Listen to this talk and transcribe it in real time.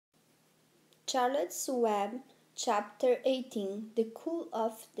Charlotte's Web, Chapter 18. The Cool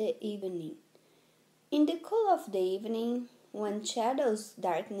of the Evening. In the cool of the evening, when shadows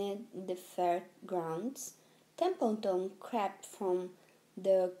darkened the fair grounds, Templeton crept from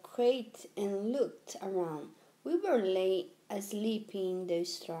the crate and looked around. Wilbur lay asleep in the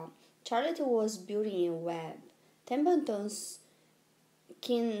straw. Charlotte was building a web. Templeton's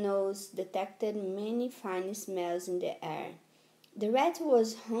keen nose detected many fine smells in the air. The rat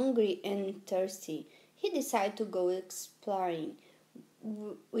was hungry and thirsty. He decided to go exploring.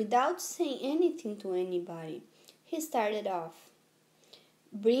 Without saying anything to anybody, he started off.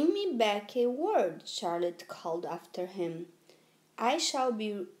 "Bring me back a word," Charlotte called after him. "I shall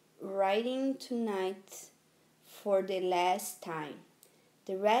be writing tonight for the last time."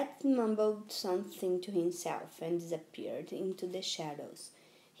 The rat mumbled something to himself and disappeared into the shadows.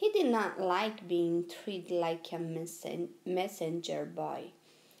 He did not like being treated like a messenger boy.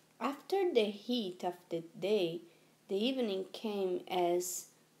 After the heat of the day, the evening came as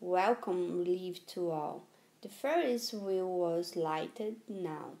welcome relief to all. The Ferris wheel was lighted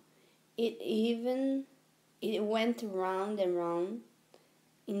now. It went round and round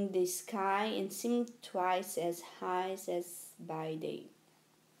in the sky and seemed twice as high as by day.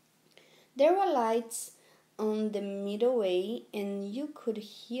 There were lights on the middle way, and you could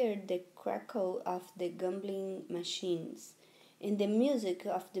hear the crackle of the gambling machines, and the music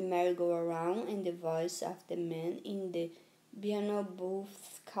of the merry-go-round, and the voice of the man in the piano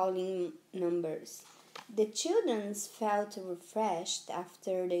booth calling numbers. The children felt refreshed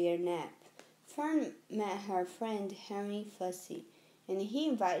after their nap. Fern met her friend Henry Fussy, and he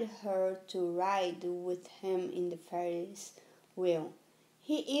invited her to ride with him in the Ferris wheel.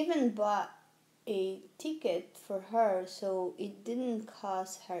 He even bought a ticket for her so it didn't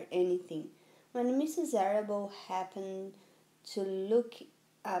cost her anything. When Mrs. Arable happened to look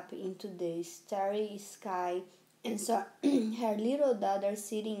up into the starry sky and saw her little daughter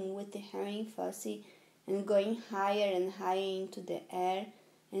sitting with Henry Fussy and going higher and higher into the air,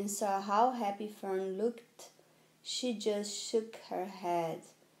 and saw how happy Fern looked, she just shook her head.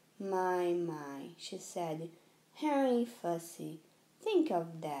 My, she said. "Henry Fussy, think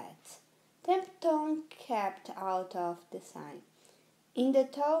of that." Templeton kept out of the sight. In the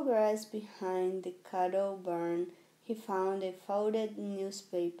tall grass behind the cattle barn, he found a folded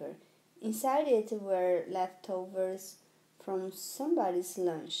newspaper. Inside it were leftovers from somebody's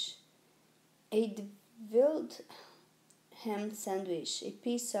lunch. A deviled ham sandwich, a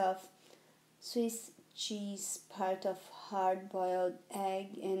piece of Swiss cheese, part of hard-boiled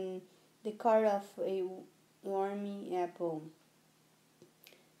egg, and the core of a wormy apple.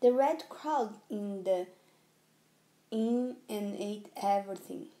 The rat crawled in and ate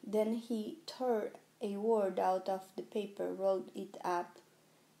everything. Then he tore a word out of the paper, rolled it up,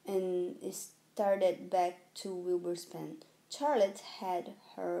 and started back to Wilbur's pen. Charlotte had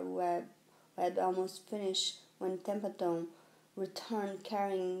her web almost finished when Templeton returned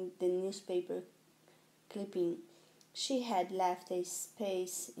carrying the newspaper clipping. She had left a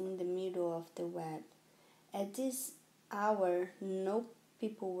space in the middle of the web. At this hour, no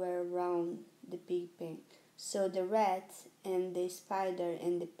people were around the pig pen, so the rat and the spider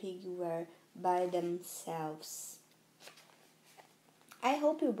and the pig were by themselves. "I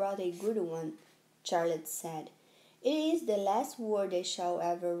hope you brought a good one," Charlotte said. "It is the last word I shall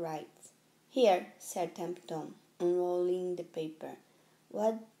ever write." "Here," said Templeton, unrolling the paper.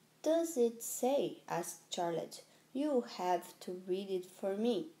 "What does it say?" asked Charlotte. "You'll have to read it for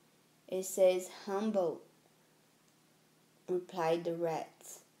me." "It says humble," replied the rat.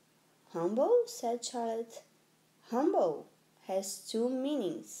 "Humble?" said Charlotte. "Humble has two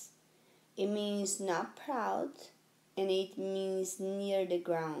meanings. It means not proud, and it means near the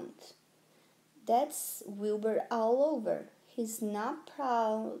ground. That's Wilbur all over. He's not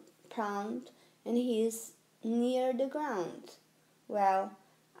proud, and he's near the ground. Well,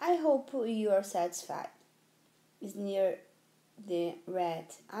 I hope you're satisfied," sneered the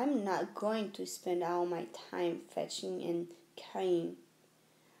rat. "I'm not going to spend all my time fetching and carrying.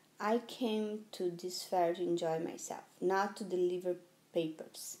 I came to this fair to enjoy myself, not to deliver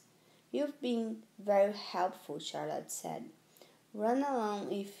papers." "You've been very helpful," Charlotte said. "Run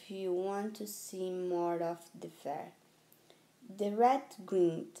along if you want to see more of the fair." The rat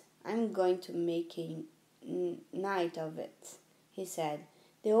grinned. "I'm going to make a night of it," he said.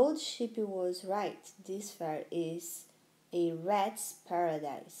 "The old sheep was right. This fair is a rat's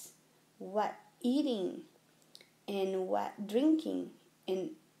paradise. What eating and what drinking,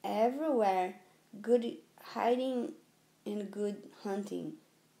 and everywhere good hiding and good hunting.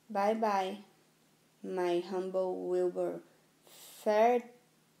 Bye-bye, my humble Wilbur. Fare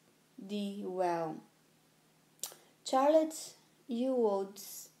thee well. Charlotte, you old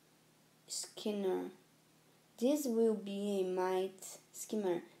Skinner, this will be a might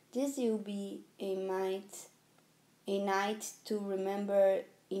skimmer. This will be a night to remember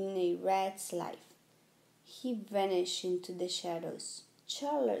in a rat's life. He vanished into the shadows.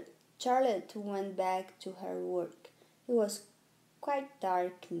 Charlotte went back to her work. It was quite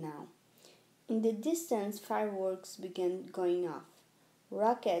dark now. In the distance, fireworks began going off,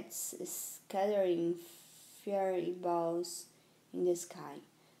 rockets scattering fiery balls in the sky.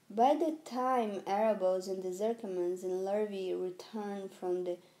 By the time Arabos and the Zerkamans and Lurvy returned from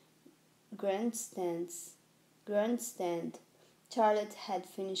the grandstand, Charlotte had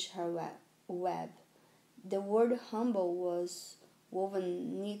finished her web. The word humble was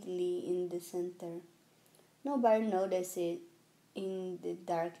woven neatly in the center. Nobody noticed it in the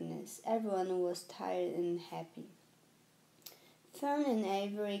darkness. Everyone was tired and happy. Fern and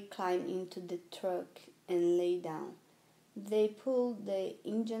Avery climbed into the truck and lay down. They pulled the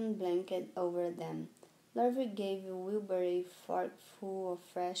Indian blanket over them. Lurvy gave Wilbur a forkful of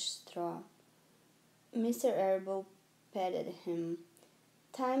fresh straw. Mr. Arable patted him.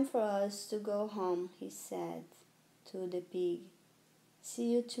 "Time for us to go home," he said to the pig.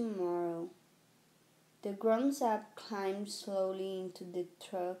 "See you tomorrow." The grown-up climbed slowly into the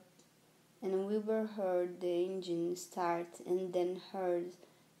truck, and Wilbur heard the engine start and then heard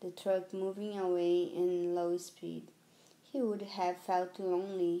the truck moving away in low speed. He would have felt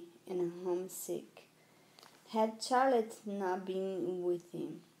lonely and homesick had Charlotte not been with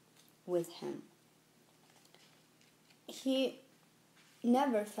him. He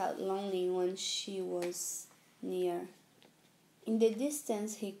never felt lonely when she was near. In the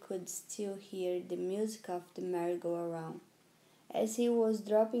distance he could still hear the music of the merry-go-round. As he was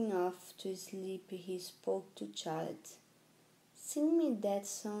dropping off to sleep, he spoke to Charlotte. "Sing me that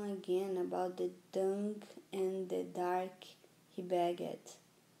song again about the dung and the dark," he begged.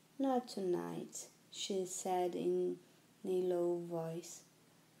 "Not tonight," she said in a low voice.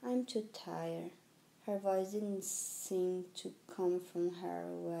 "I'm too tired." Her voice didn't seem to come from her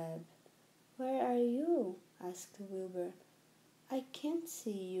web. "Where are you?" asked Wilbur. "I can't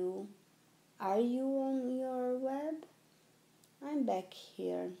see you. Are you on your web?" "I'm back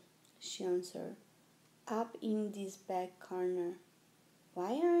here," she answered, "up in this back corner."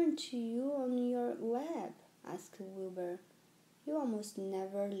 "Why aren't you on your web?" asked Wilbur. "You almost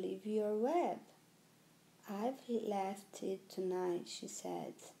never leave your web." "I've left it tonight," she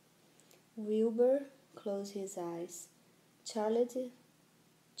said. Wilbur closed his eyes. Charlotte,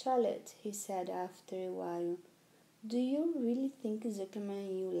 he said after a while, "Do you really think,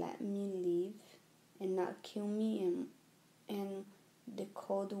 Zuckerman, you let me live and not kill me and the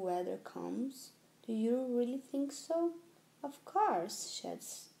cold weather comes? Do you really think so?" "Of course,"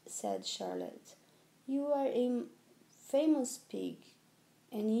 said Charlotte. "You are a famous pig,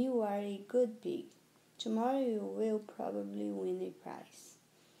 and you are a good pig. Tomorrow you will probably win a prize.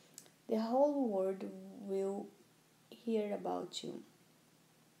 The whole world will hear about you.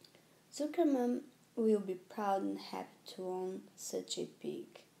 Zuckerman will be proud and happy to own such a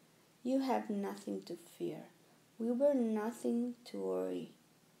pig. You have nothing to fear. Wilbur, nothing to worry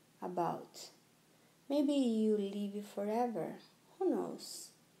about. Maybe you live forever. Who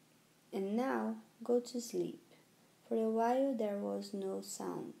knows? And now go to sleep." For a while there was no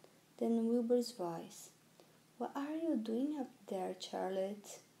sound. Then Wilbur's voice. "What are you doing up there,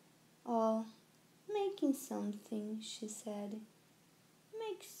 Charlotte?" "Oh, making something," she said.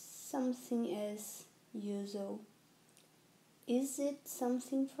 "Make something as usual." "Is it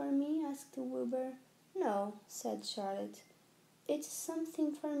something for me?" asked Wilbur. "No," said Charlotte. "It's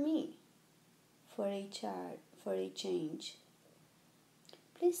something for me, for a change."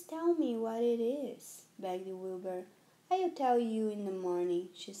 "Please tell me what it is," begged Wilbur. "I'll tell you in the morning,"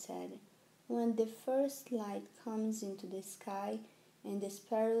 she said. "When the first light comes into the sky, and the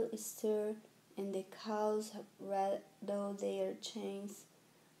sparrows stir, and the cows rattle their chains,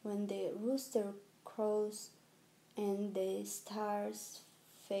 when the rooster crows, and the stars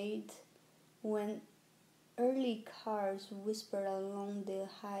fade, when early cars whisper along the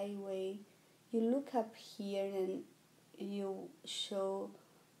highway, you look up here and you show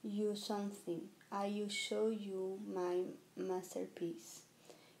you something. I will show you my masterpiece."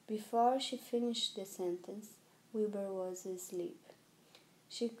 Before she finished the sentence, Wilbur was asleep.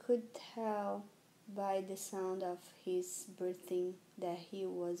 She could tell by the sound of his breathing that he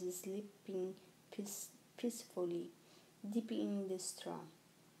was sleeping peacefully, deep in the straw.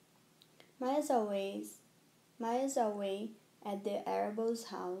 Miles away at the Arable's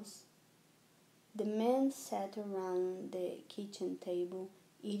house, the men sat around the kitchen table,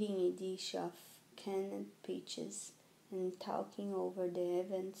 eating a dish of canned peaches and talking over the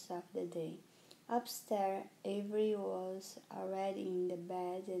events of the day. Upstairs, Avery was already in the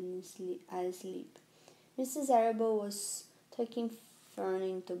bed and asleep. Mrs. Arable was tucking Fern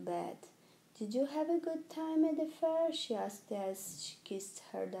into bed. "Did you have a good time at the fair?" she asked as she kissed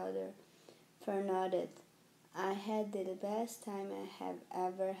her daughter. Fern nodded. "I had the best time I have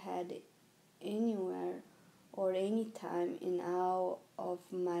ever had anywhere or any time in all of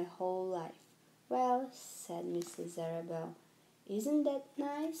my whole life." "Well," said Mrs. Arable, "isn't that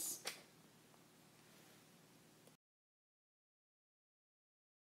nice?"